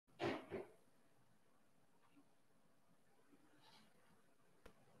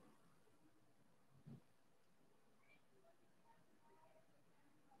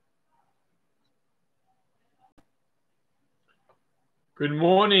Good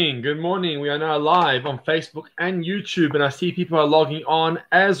morning. Good morning. We are now live on Facebook and YouTube, and I see people are logging on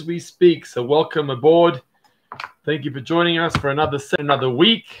as we speak. So welcome aboard. Thank you for joining us for another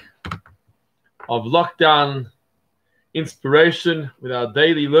week of lockdown inspiration with our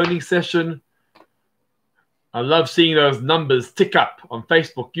daily learning session. I love seeing those numbers tick up on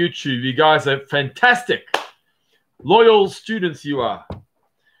Facebook, YouTube. You guys are fantastic. Loyal students you are.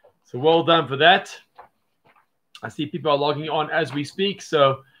 So well done for that. I see people are logging on as we speak,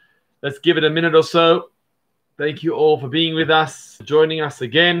 so let's give it a minute or so. Thank you all for being with us, joining us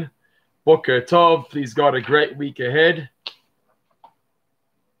again. Boker Tov, please God, a great week ahead.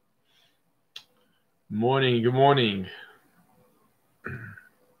 Morning, good morning.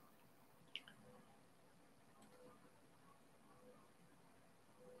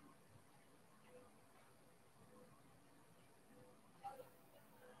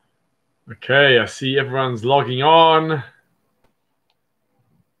 Okay, I see everyone's logging on.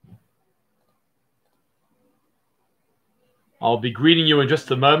 I'll be greeting you in just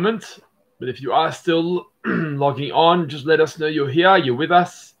a moment, but if you are still logging on, just let us know you're here, you're with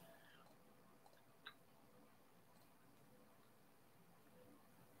us.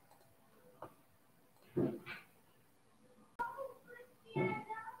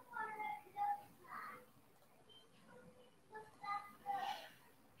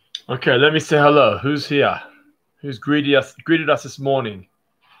 Okay, let me say hello. Who's here? Who's greeted us this morning?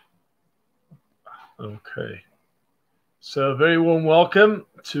 Okay. So very warm welcome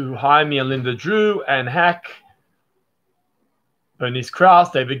to Jaime and Linda Drew, and Hack, Bernice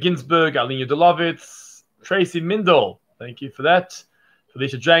Krause, David Ginsburg, Alina Dolovitz, Tracy Mindel. Thank you for that.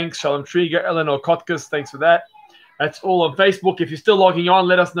 Felicia Jenks, Shalom Trieger, Eleanor Kotkas. Thanks for that. That's all on Facebook. If you're still logging on,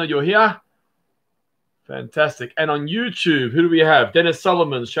 let us know you're here. Fantastic. And on YouTube, who do we have? Dennis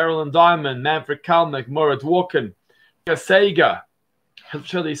Solomon, Sherilyn Diamond, Manfred Kalnick, Moritz Walken, Sega,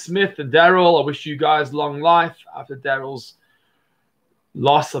 Shirley Smith, and Daryl. I wish you guys long life after Daryl's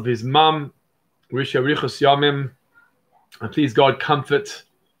loss of his mum. Wish you Arichos Yamim. And please God comfort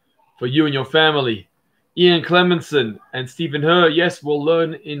for you and your family. Ian Clemenson and Stephen Herr. Yes, we'll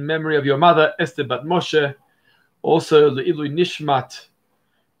learn in memory of your mother, Esther Bat Moshe. Also, Le'ilui Nishmat,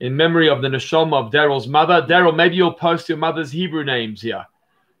 in memory of the neshama of Daryl's mother. Daryl, maybe you'll post your mother's Hebrew names here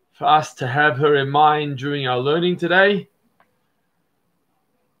for us to have her in mind during our learning today.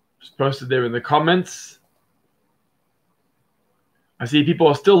 Just posted there in the comments. I see people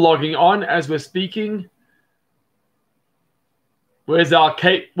are still logging on as we're speaking. Where's our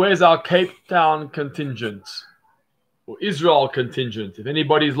Cape Town contingent or Israel contingent? If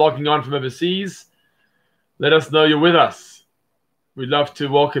anybody's logging on from overseas, let us know you're with us. We'd love to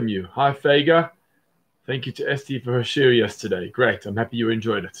welcome you. Hi, Fager. Thank you to Esti for her share yesterday. Great. I'm happy you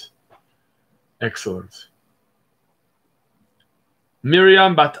enjoyed it. Excellent.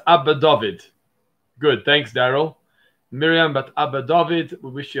 Miriam Bat Abba David. Good. Thanks, Daryl. Miriam Bat Abba David.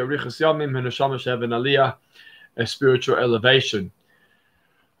 We wish you a Richas Yamim, Neshama Shev and Aliyah, a spiritual elevation.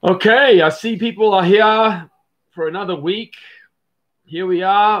 Okay. I see people are here for another week. Here we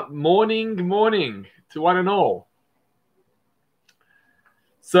are. Morning to one and all.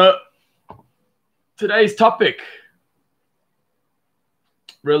 So today's topic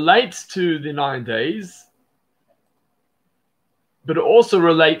relates to the 9 days, but it also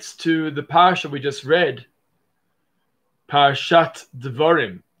relates to the parasha we just read, Parashat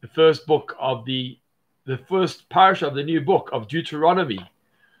Devarim, the first parasha of the new book of Deuteronomy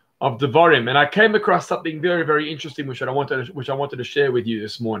of Devarim. And I came across something very, very interesting which I wanted to share with you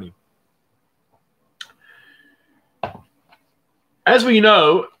this morning. As we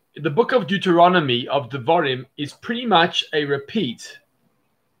know, the book of Deuteronomy of Devarim is pretty much a repeat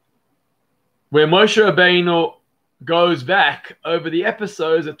where Moshe Rabbeinu goes back over the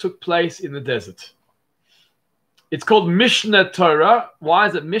episodes that took place in the desert. It's called Mishnah Torah. Why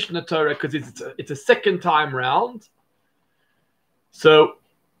is it Mishnah Torah? Because it's a second time round. So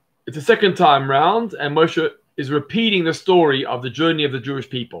it's a second time round, and Moshe is repeating the story of the journey of the Jewish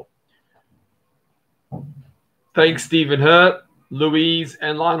people. Thanks, Stephen Herr. Louise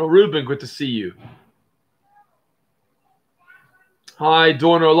and Lionel Rubin, good to see you. Hi,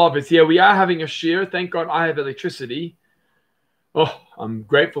 Donna Lopez. Yeah, we are having a share. Thank God I have electricity. Oh, I'm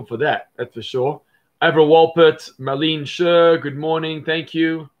grateful for that. That's for sure. Avra Walpert, Marlene Scher, good morning. Thank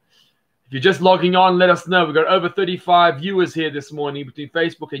you. If you're just logging on, let us know. We've got over 35 viewers here this morning between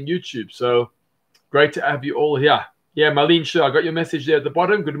Facebook and YouTube. So great to have you all here. Yeah, Marlene Scher, I got your message there at the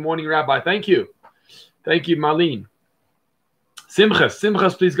bottom. Good morning, Rabbi. Thank you. Thank you, Marlene.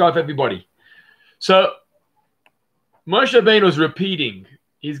 Simchas, please go for everybody. So Moshe Rabbeinu is repeating.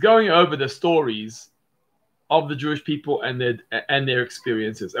 He's going over the stories of the Jewish people and their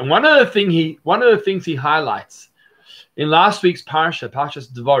experiences. And one of the things he highlights in last week's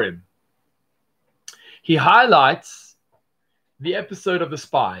Parshas Devarim, he highlights the episode of the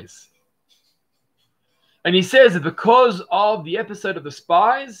spies. And he says that because of the episode of the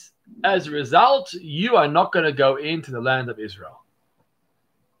spies, as a result, you are not going to go into the land of Israel.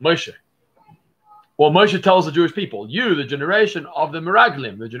 Moshe. Well, Moshe tells the Jewish people, you, the generation of the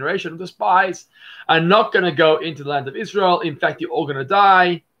Meraglim, the generation of the spies, are not going to go into the land of Israel. In fact, you're all going to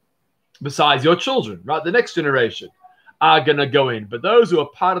die, besides your children, right? The next generation are going to go in. But those who are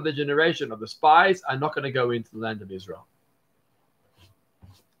part of the generation of the spies are not going to go into the land of Israel.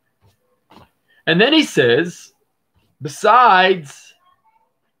 And then he says, besides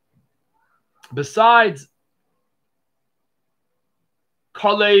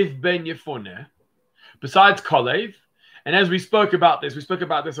Kalev ben Yefuneh, besides Kalev, and as we spoke about this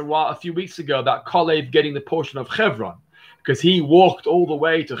a few weeks ago about Kalev getting the portion of Hebron, because he walked all the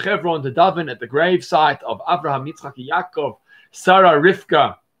way to Hebron to daven at the gravesite of Abraham, Yitzchak, Yaakov, Sarah,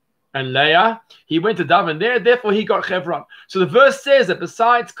 Rivka, and Leah. He went to daven there, therefore he got Hebron. So the verse says that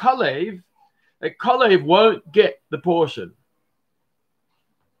besides Kalev, that Kalev won't get the portion.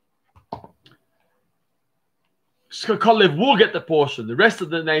 So Kalev will get the portion. The rest of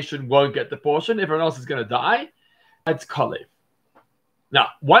the nation won't get the portion. Everyone else is going to die. That's Kalev. Now,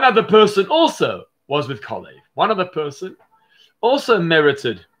 one other person also was with Kalev. One other person also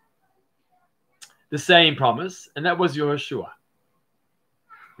merited the same promise, and that was Yehoshua.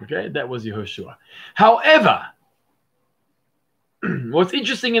 Okay, that was Yehoshua. However, what's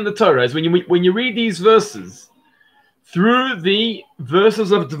interesting in the Torah is when you read these verses, through the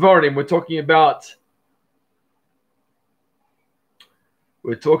verses of Devarim, we're talking about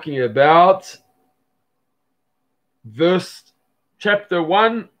chapter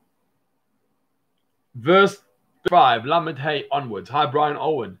 1, verse 5, Lamed Hey onwards. Hi, Brian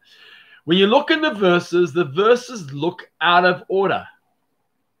Owen. When you look in the verses look out of order.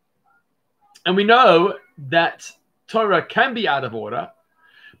 And we know that Torah can be out of order,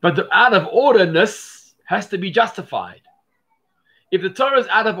 but the out of orderness has to be justified. If the Torah is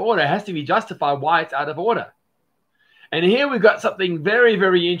out of order, it has to be justified why it's out of order. And here we've got something very,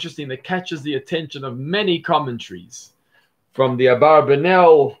 very interesting that catches the attention of many commentaries, from the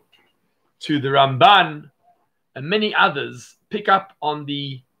Abarbanel to the Ramban, and many others pick up on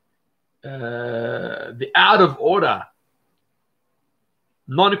the out of order,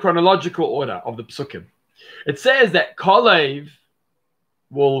 non-chronological order of the Psukim. It says that Kalev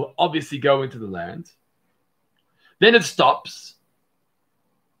will obviously go into the land. Then it stops,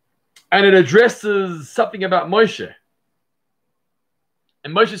 and it addresses something about Moshe.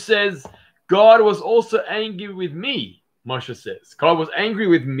 And Moshe says, God was also angry with me, Moshe says. God was angry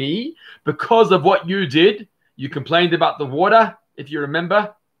with me because of what you did. You complained about the water, if you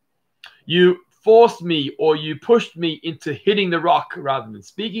remember. You forced me, or you pushed me into hitting the rock rather than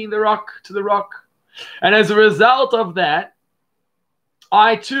speaking to the rock. And as a result of that,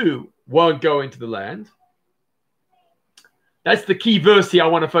 I too won't go into the land. That's the key verse here I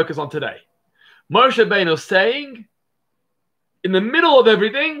want to focus on today. Moshe Rabbeinu is saying, in the middle of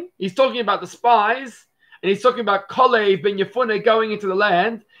everything, he's talking about the spies, and he's talking about Kalev ben Yefuneh going into the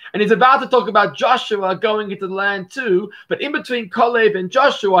land, and he's about to talk about Joshua going into the land too. But in between Kalev and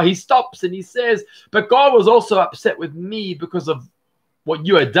Joshua, he stops and he says, but God was also upset with me because of what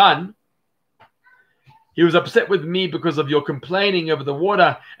you had done. He was upset with me because of your complaining over the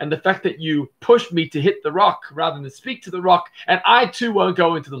water and the fact that you pushed me to hit the rock rather than speak to the rock, and I too won't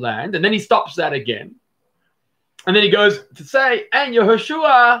go into the land. And then he stops that again. And then he goes to say, and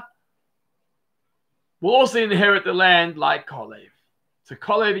Yehoshua will also inherit the land like Kalev. So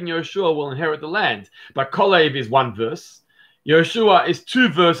Kalev and Yehoshua will inherit the land. But Kalev is one verse. Yehoshua is 2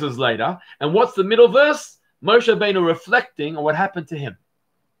 verses later. And what's the middle verse? Moshe Rabbeinu reflecting on what happened to him.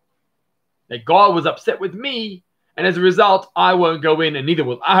 That God was upset with me, and as a result, I won't go in, and neither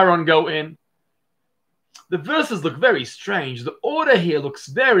will Aaron go in. The verses look very strange. The order here looks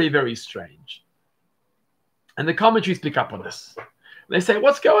very, very strange. And the commentaries pick up on this. They say,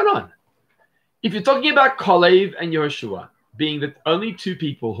 what's going on? If you're talking about Kalev and Yehoshua being the only 2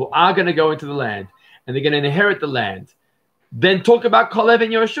 people who are going to go into the land, and they're going to inherit the land, then talk about Kalev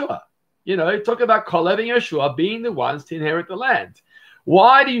and Yehoshua. You know, talk about Kalev and Yehoshua being the ones to inherit the land.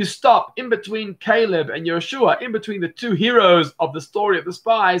 Why do you stop in between Caleb and Yehoshua, in between the 2 heroes of the story of the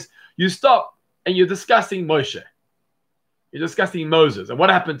spies? You stop and you're discussing Moshe. You're discussing Moses and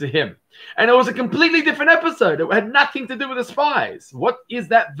what happened to him. And it was a completely different episode. It had nothing to do with the spies. What is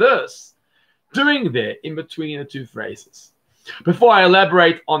that verse doing there in between the 2 phrases? Before I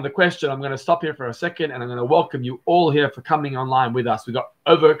elaborate on the question, I'm going to stop here for a second, and I'm going to welcome you all here for coming online with us. We've got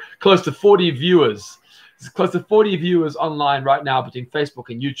over close to 40 viewers. There's close to 40 viewers online right now between Facebook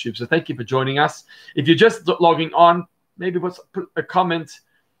and YouTube. So thank you for joining us. If you're just logging on, maybe put a comment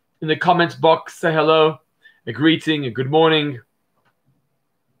in the comments box. Say hello, a greeting, a good morning,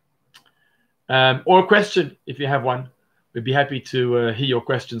 or a question if you have one. We'd be happy to hear your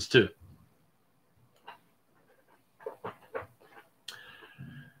questions too.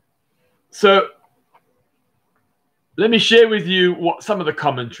 So let me share with you what some of the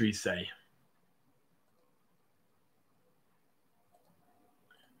commentaries say.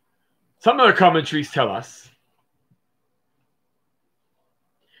 Some of the commentaries tell us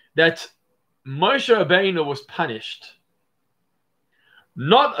that Moshe Rabbeinu was punished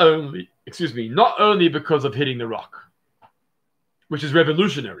not only because of hitting the rock, which is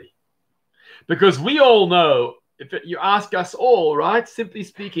revolutionary. Because we all know, if you ask us all, right, simply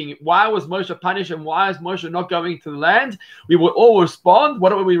speaking, why was Moshe punished and why is Moshe not going to the land? We would all respond.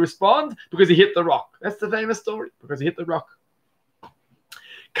 What would we respond? Because he hit the rock. That's the famous story, because he hit the rock.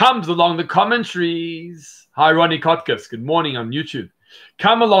 Comes along the commentaries. Hi, Ronnie Kotkas. Good morning on YouTube.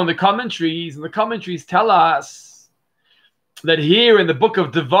 Come along the commentaries, and the commentaries tell us that here in the book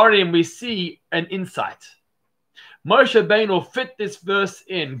of Devarim we see an insight. Moshe Rabbeinu fit this verse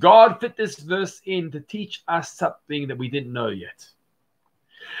in. God fit this verse in to teach us something that we didn't know yet.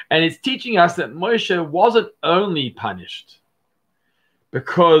 And it's teaching us that Moshe wasn't only punished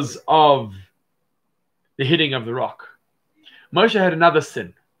because of the hitting of the rock. Moshe had another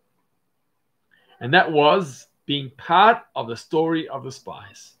sin. And that was being part of the story of the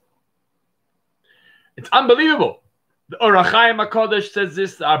spies. It's unbelievable. The Or HaChaim HaKodesh says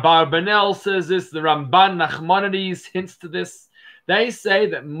this, the Abarbanel says this, the Ramban Nachmanides hints to this. They say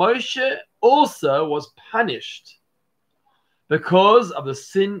that Moshe also was punished because of the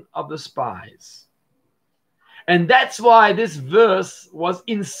sin of the spies. And that's why this verse was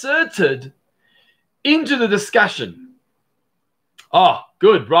inserted into the discussion. Oh,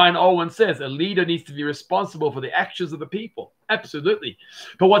 good. Brian Owen says a leader needs to be responsible for the actions of the people. Absolutely.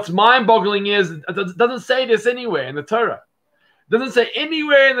 But what's mind-boggling is it doesn't say this anywhere in the Torah. It doesn't say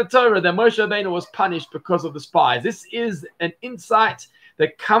anywhere in the Torah that Moshe Rabbeinu was punished because of the spies. This is an insight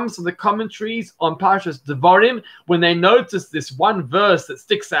that comes from the commentaries on Parshas Devarim when they notice this one verse that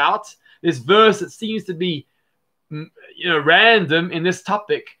sticks out, this verse that seems to be random in this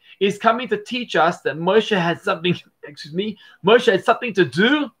topic, is coming to teach us that Moshe had something, Moshe had something to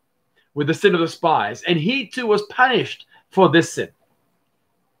do with the sin of the spies. And he too was punished for this sin.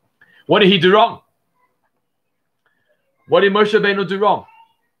 What did he do wrong? What did Moshe Rabbeinu do wrong?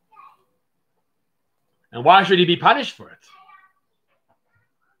 And why should he be punished for it?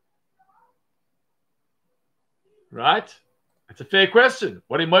 Right? That's a fair question.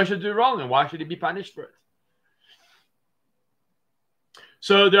 What did Moshe do wrong and why should he be punished for it?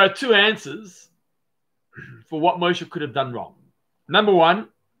 So there are two answers for what Moshe could have done wrong. Number one,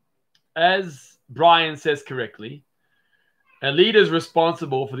 as Brian says correctly, a leader is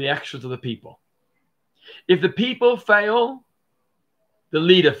responsible for the actions of the people. If the people fail, the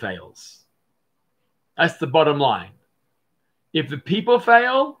leader fails. That's the bottom line. If the people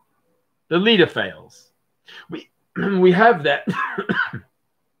fail, the leader fails. We have that.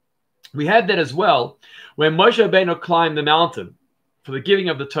 We have that as well when Moshe Rabbeinu climbed the mountain for the giving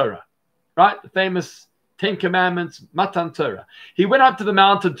of the Torah, right? The famous 10 Commandments, Matan Torah. He went up to the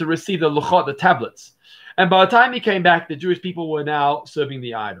mountain to receive the luchot, the tablets. And by the time he came back, the Jewish people were now serving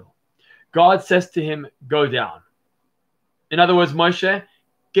the idol. God says to him, go down. In other words, Moshe,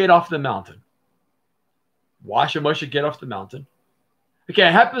 get off the mountain. Why should Moshe get off the mountain? Okay,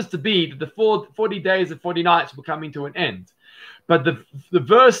 it happens to be that the 40 days and 40 nights were coming to an end. But the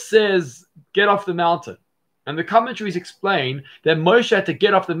verse says, get off the mountain. And the commentaries explain that Moshe had to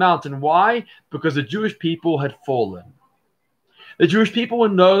get off the mountain. Why? Because the Jewish people had fallen. The Jewish people were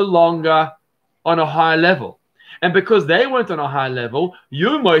no longer on a high level. And because they weren't on a high level, you,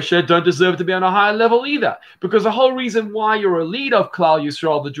 Moshe, don't deserve to be on a high level either. Because the whole reason why you're a leader of Klal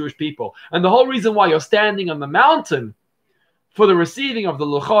Yisrael, the Jewish people, and the whole reason why you're standing on the mountain for the receiving of the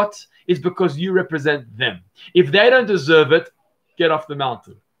luchot is because you represent them. If they don't deserve it, get off the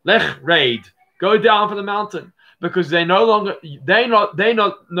mountain. Lech raid. Go down from the mountain because they no longer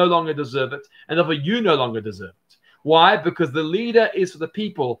deserve it, and therefore you no longer deserve it. Why? Because the leader is for the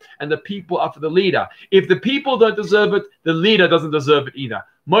people, and the people are for the leader. If the people don't deserve it, the leader doesn't deserve it either.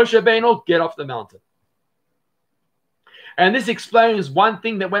 Moshe Rabbeinu, get off the mountain. And this explains one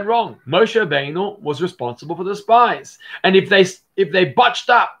thing that went wrong. Moshe Rabbeinu was responsible for the spies, and if they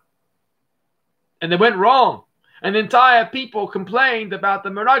botched up and they went wrong, And the entire people complained about the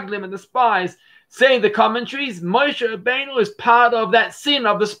Meraglim and the spies, saying the commentaries, Moshe Rabbeinu is part of that sin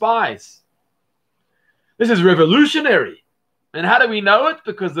of the spies. This is revolutionary. And how do we know it?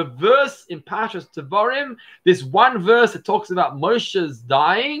 Because the verse in Parshas Devarim, this one verse that talks about Moshe's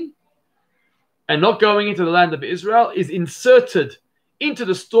dying and not going into the land of Israel, is inserted into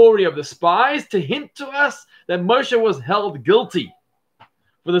the story of the spies to hint to us that Moshe was held guilty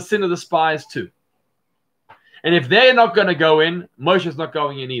for the sin of the spies too. And if they're not going to go in, Moshe's not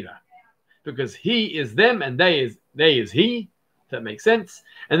going in either. Because he is them and they is he. That makes sense.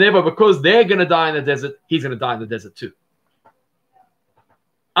 And therefore, because they're going to die in the desert, he's going to die in the desert too.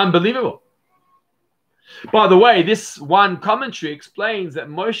 Unbelievable. By the way, this one commentary explains that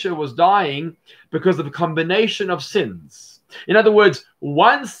Moshe was dying because of a combination of sins. In other words,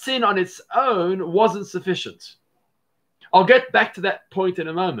 one sin on its own wasn't sufficient. I'll get back to that point in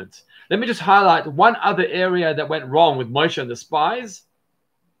a moment. Let me just highlight one other area that went wrong with Moshe and the spies.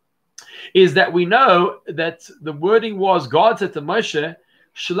 Is that we know that the wording was, God said to Moshe,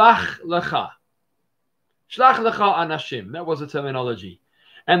 Shlach lecha. Shlach lecha anashim. That was the terminology.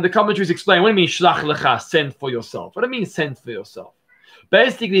 And the commentaries explain, what do you mean Shlach lecha, send for yourself? What do you mean send for yourself?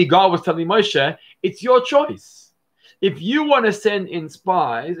 Basically, God was telling Moshe, it's your choice. If you want to send in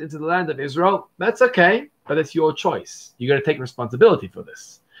spies into the land of Israel, that's okay, but it's your choice. You got to take responsibility for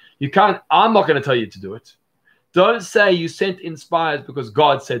this. You can't, I'm not going to tell you to do it. Don't say you sent in spies because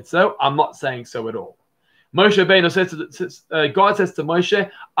God said so. I'm not saying so at all. Moshe Rabbeinu says God says to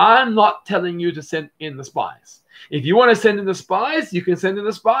Moshe, I'm not telling you to send in the spies. If you want to send in the spies, you can send in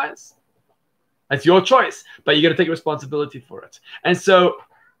the spies. That's your choice, but you got to take responsibility for it. And so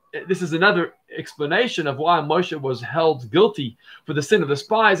this is another explanation of why Moshe was held guilty for the sin of the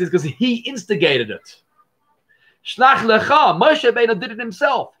spies, is because he instigated it. Shlach lecha, Moshe Rabbeinu did it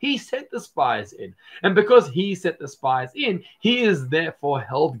himself. He sent the spies in. And because he sent the spies in, he is therefore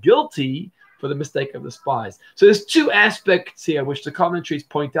held guilty for the mistake of the spies. So there's two aspects here which the commentaries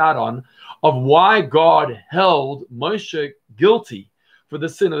point out on of why God held Moshe guilty for the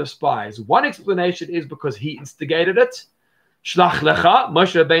sin of the spies. One explanation is because he instigated it. Shlach lecha,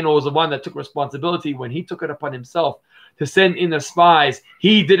 Moshe Rabbeinu was the one that took responsibility when he took it upon himself to send in the spies.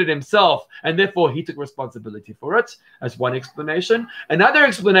 He did it himself, and therefore he took responsibility for it. That's one explanation. Another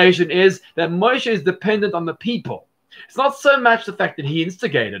explanation is that Moshe is dependent on the people. It's not so much the fact that he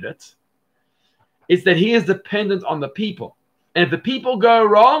instigated it. It's that he is dependent on the people. And if the people go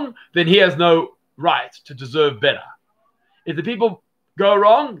wrong, then he has no right to deserve better. If the people go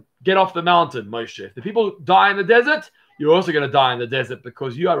wrong, get off the mountain, Moshe. If the people die in the desert, you're also going to die in the desert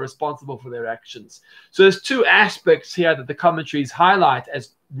because you are responsible for their actions. So there's two aspects here that the commentaries highlight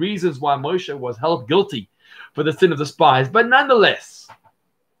as reasons why Moshe was held guilty for the sin of the spies. But nonetheless,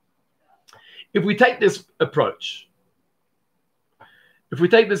 if we take this approach,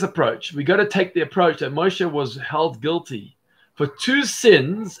 we got to take the approach that Moshe was held guilty for two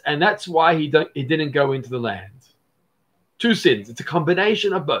sins, and that's why he didn't go into the land. Two sins. It's a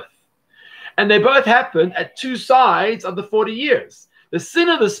combination of both. And they both happened at two sides of the 40 years. The sin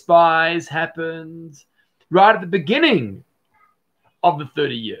of the spies happened right at the beginning of the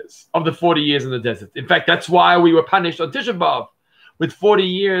 30 years, of the 40 years in the desert. In fact, that's why we were punished on Tisha B'Av with 40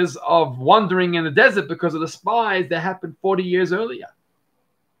 years of wandering in the desert, because of the spies that happened 40 years earlier.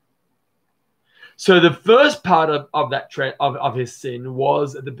 So the first part of his sin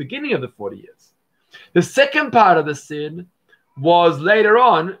was at the beginning of the 40 years. The second part of the sin was later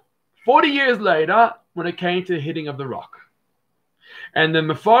on, 40 years later, when it came to the hitting of the rock. And the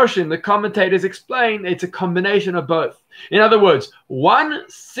Mefarshim, the commentators, explain it's a combination of both. In other words, one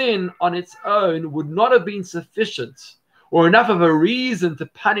sin on its own would not have been sufficient or enough of a reason to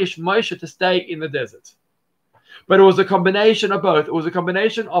punish Moshe to stay in the desert. But it was a combination of both. It was a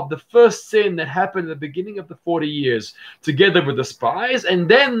combination of the first sin that happened at the beginning of the 40 years together with the spies, and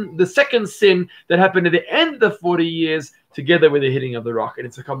then the second sin that happened at the end of the 40 years together with the hitting of the rock. And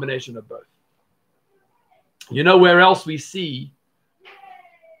it's a combination of both. You know where else we see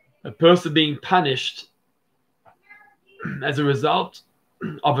a person being punished as a result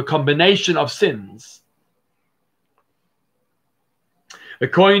of a combination of sins?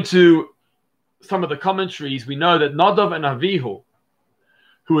 According to some of the commentaries, we know that Nadav and Avihu,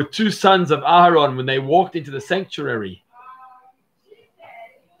 who were two sons of Aaron, when they walked into the sanctuary.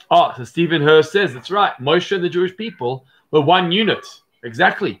 So Stephen Hurst says, that's right, Moshe and the Jewish people were one unit.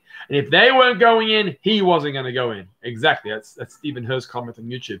 Exactly. And if they weren't going in, he wasn't going to go in. Exactly. That's Stephen Hurst's comment on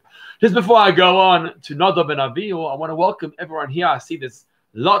YouTube. Just before I go on to Nadav and Avihu, I want to welcome everyone here. I see there's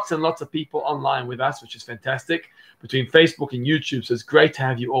Lots and lots of people online with us, which is fantastic, between Facebook and YouTube. So it's great to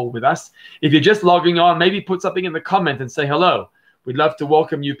have you all with us. If you're just logging on, maybe put something in the comment and say hello. We'd love to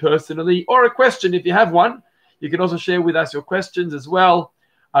welcome you personally, or a question if you have one. You can also share with us your questions as well.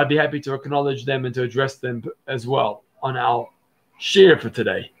 I'd be happy to acknowledge them and to address them as well on our share for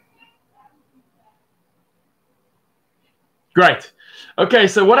today. Great. Okay,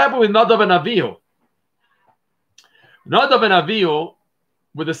 so what happened with Nadav and Avihu? Nadav and Avihu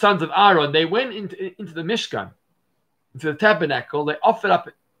were the sons of Aaron. They went into the Mishkan, into the tabernacle. They offered up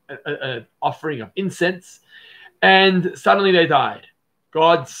an offering of incense, and suddenly they died.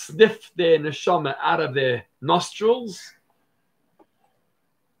 God sniffed their neshama out of their nostrils,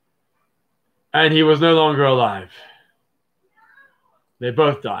 and he was no longer alive. They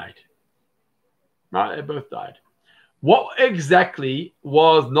both died. Right? They both died. What exactly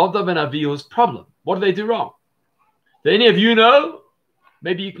was Nadav and Avihu's problem? What did they do wrong? Do any of you know?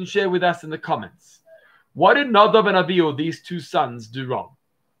 Maybe you can share with us in the comments. What did Nadav and Avihu, these two sons, do wrong?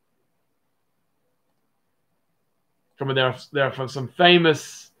 There are some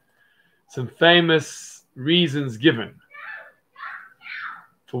famous reasons given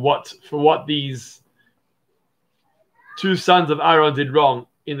for what these two sons of Aaron did wrong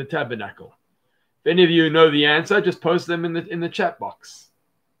in the tabernacle. If any of you know the answer, just post them in the chat box.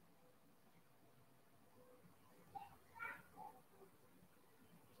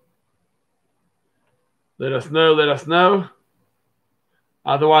 Let us know, let us know.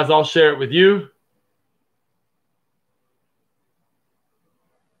 Otherwise, I'll share it with you.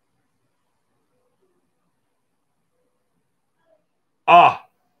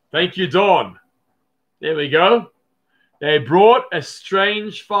 Thank you, Dawn. There we go. They brought a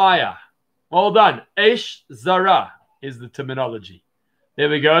strange fire. Well done. Esh Zara is the terminology. There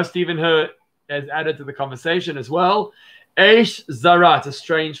we go. Stephen Hurt has added to the conversation as well. Esh Zara, it's a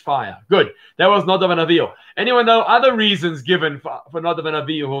strange fire. Good. That was Nadav and Avihu. Anyone know other reasons given for Nadav and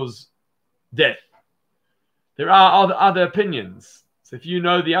Avihu's death? There are other opinions. So if you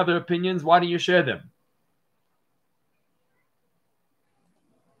know the other opinions, why don't you share them?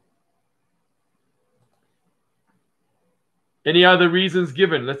 Any other reasons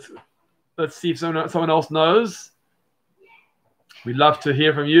given? Let's see if someone else knows. We'd love to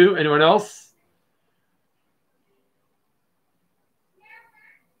hear from you. Anyone else?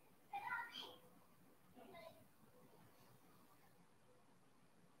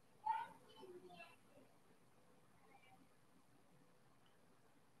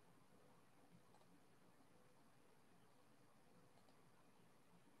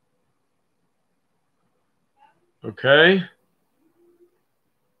 Okay.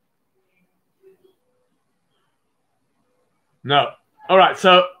 No. All right.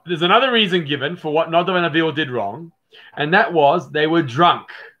 So there's another reason given for what Nadav and Avihu did wrong, and that was they were drunk.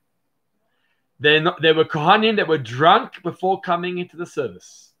 They were Kohanim that were drunk before coming into the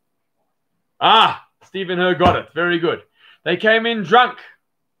service. Stephen Herr got it. Very good. They came in drunk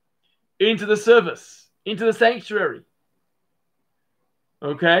into the service, into the sanctuary.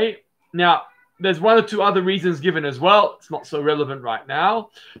 Okay. Now, there's one or two other reasons given as well. It's not so relevant right now.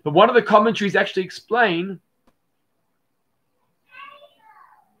 But one of the commentaries actually explain.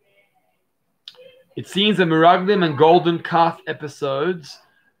 It seems the Meraglim and Golden Calf episodes,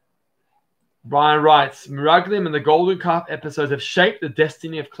 Brian writes, Meraglim and the Golden Calf episodes have shaped the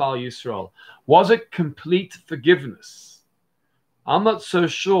destiny of Klal Yisrael. Was it complete forgiveness? I'm not so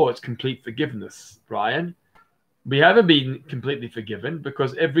sure it's complete forgiveness, Brian. We haven't been completely forgiven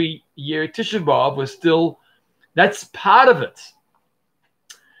because every year Tisha B'Av was still, that's part of it.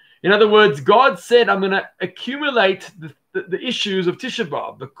 In other words, God said, I'm going to accumulate the issues of Tisha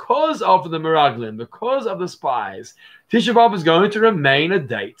B'Av because of the Meraglim, because of the spies. Tisha B'Av is going to remain a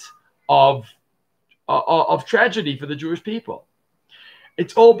date of tragedy for the Jewish people.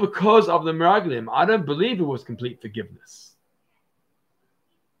 It's all because of the Meraglim. I don't believe it was complete forgiveness.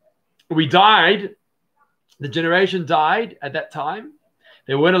 We died. The generation died at that time.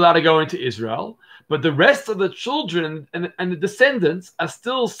 They weren't allowed to go into Israel. But the rest of the children and the descendants are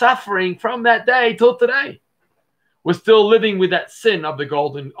still suffering from that day till today. We're still living with that sin of the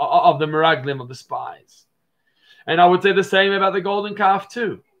Meraglim, of the spies. And I would say the same about the golden calf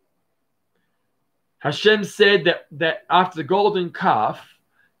too. Hashem said that after the golden calf,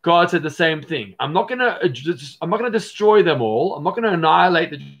 God said the same thing. I'm not going to destroy them all. I'm not going to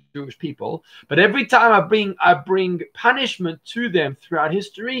annihilate the Jewish people. But every time I bring punishment to them throughout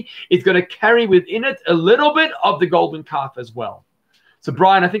history, it's going to carry within it a little bit of the golden calf as well. So,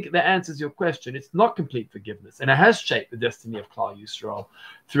 Brian, I think that answers your question. It's not complete forgiveness, and it has shaped the destiny of Klal Yisrael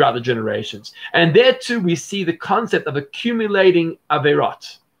throughout the generations. And there, too, we see the concept of accumulating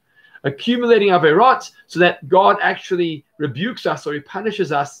averot. Accumulating averot, so that God actually rebukes us or he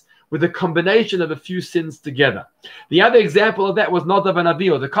punishes us with a combination of a few sins together. The other example of that was Nadav and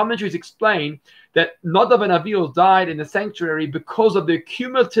Avihu. The commentaries explain that Nadav and Avihu died in the sanctuary because of the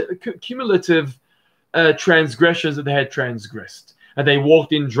cumulative transgressions that they had transgressed. And they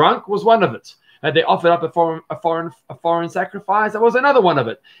walked in drunk was one of it. And they offered up a foreign sacrifice. That was another one of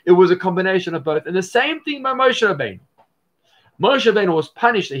it. It was a combination of both. And the same thing by Moshe Rabbeinu. Moshe Rabbeinu was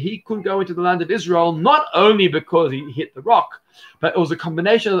punished that he couldn't go into the land of Israel, not only because he hit the rock, but it was a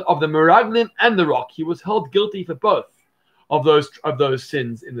combination of the Meraglim and the rock. He was held guilty for both of those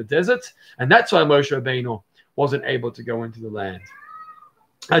sins in the desert. And that's why Moshe Rabbeinu wasn't able to go into the land.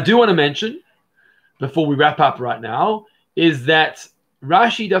 I do want to mention, before we wrap up right now, is that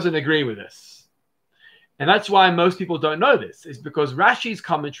Rashi doesn't agree with this. And that's why most people don't know this, is because Rashi's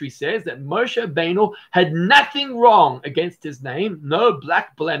commentary says that Moshe Rabbeinu had nothing wrong against his name, no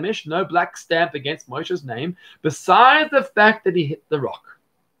black blemish, no black stamp against Moshe's name, besides the fact that he hit the rock.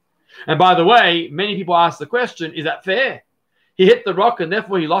 And by the way, many people ask the question, is that fair? He hit the rock and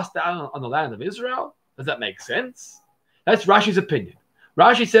therefore he lost out on the land of Israel? Does that make sense? That's Rashi's opinion.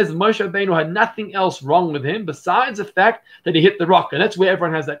 Rashi says Moshe Rabbeinu had nothing else wrong with him besides the fact that he hit the rock. And that's where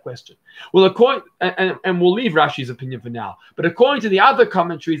everyone has that question. Well, and we'll leave Rashi's opinion for now. But according to the other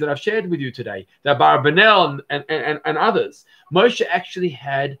commentaries that I've shared with you today, that Barbanel and others, Moshe actually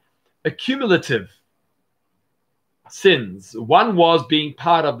had accumulative sins. One was being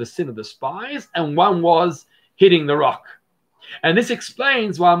part of the sin of the spies, and one was hitting the rock. And this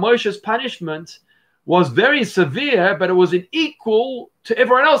explains why Moshe's punishment was very severe, but it was equal to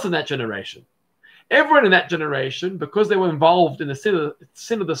everyone else in that generation. Everyone in that generation, because they were involved in the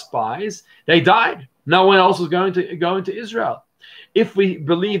sin of the spies, they died. No one else was going to go into Israel. If we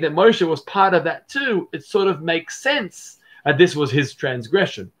believe that Moshe was part of that too, it sort of makes sense that this was his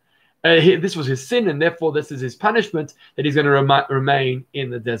transgression. This was his sin, and therefore this is his punishment, that he's going to remain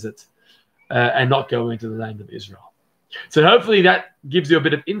in the desert and not go into the land of Israel. So hopefully that gives you a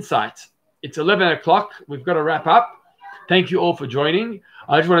bit of insight. It's 11 o'clock. We've got to wrap up. Thank you all for joining.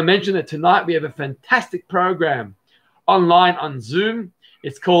 I just want to mention that tonight we have a fantastic program online on Zoom.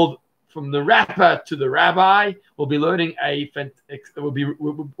 It's called From the Rapper to the Rabbi. We'll be learning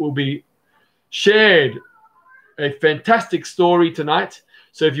we'll be shared a fantastic story tonight.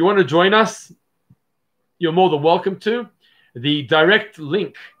 So if you want to join us, you're more than welcome to. The direct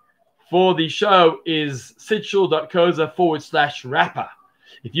link for the show is sidshul.coza/rapper.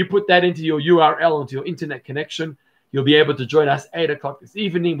 If you put that into your URL, into your internet connection, you'll be able to join us 8 o'clock this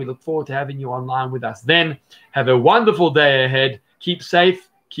evening. We look forward to having you online with us then. Have a wonderful day ahead. Keep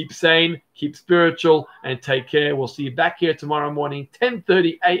safe, keep sane, keep spiritual, and take care. We'll see you back here tomorrow morning,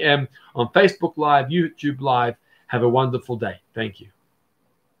 10:30 a.m. on Facebook Live, YouTube Live. Have a wonderful day. Thank you.